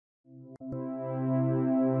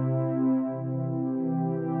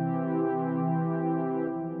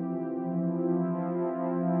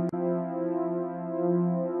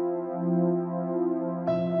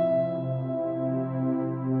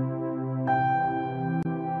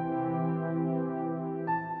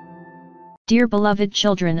Dear beloved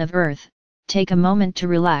children of Earth, take a moment to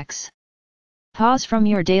relax. Pause from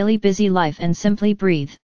your daily busy life and simply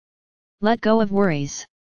breathe. Let go of worries.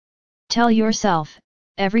 Tell yourself,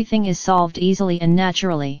 everything is solved easily and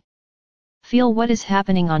naturally. Feel what is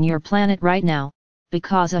happening on your planet right now,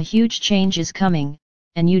 because a huge change is coming,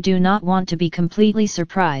 and you do not want to be completely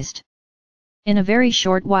surprised. In a very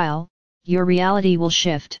short while, your reality will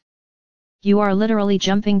shift. You are literally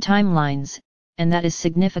jumping timelines, and that is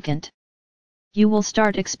significant. You will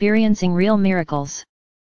start experiencing real miracles.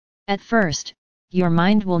 At first, your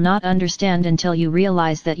mind will not understand until you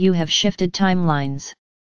realize that you have shifted timelines.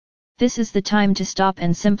 This is the time to stop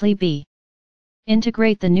and simply be.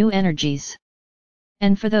 Integrate the new energies.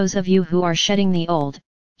 And for those of you who are shedding the old,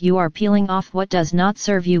 you are peeling off what does not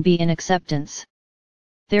serve you. Be in acceptance.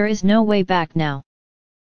 There is no way back now.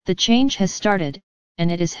 The change has started, and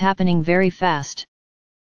it is happening very fast.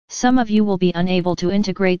 Some of you will be unable to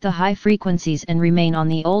integrate the high frequencies and remain on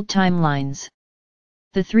the old timelines.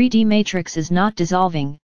 The 3D matrix is not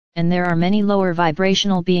dissolving, and there are many lower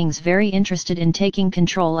vibrational beings very interested in taking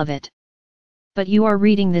control of it. But you are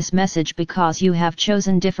reading this message because you have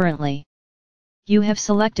chosen differently. You have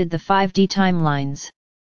selected the 5D timelines.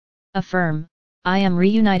 Affirm, I am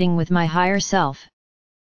reuniting with my higher self.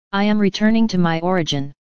 I am returning to my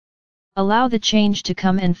origin. Allow the change to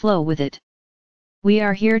come and flow with it. We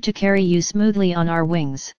are here to carry you smoothly on our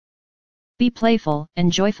wings. Be playful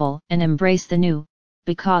and joyful and embrace the new,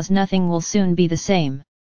 because nothing will soon be the same.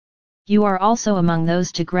 You are also among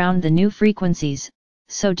those to ground the new frequencies,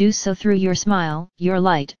 so do so through your smile, your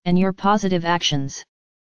light, and your positive actions.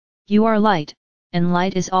 You are light, and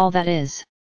light is all that is.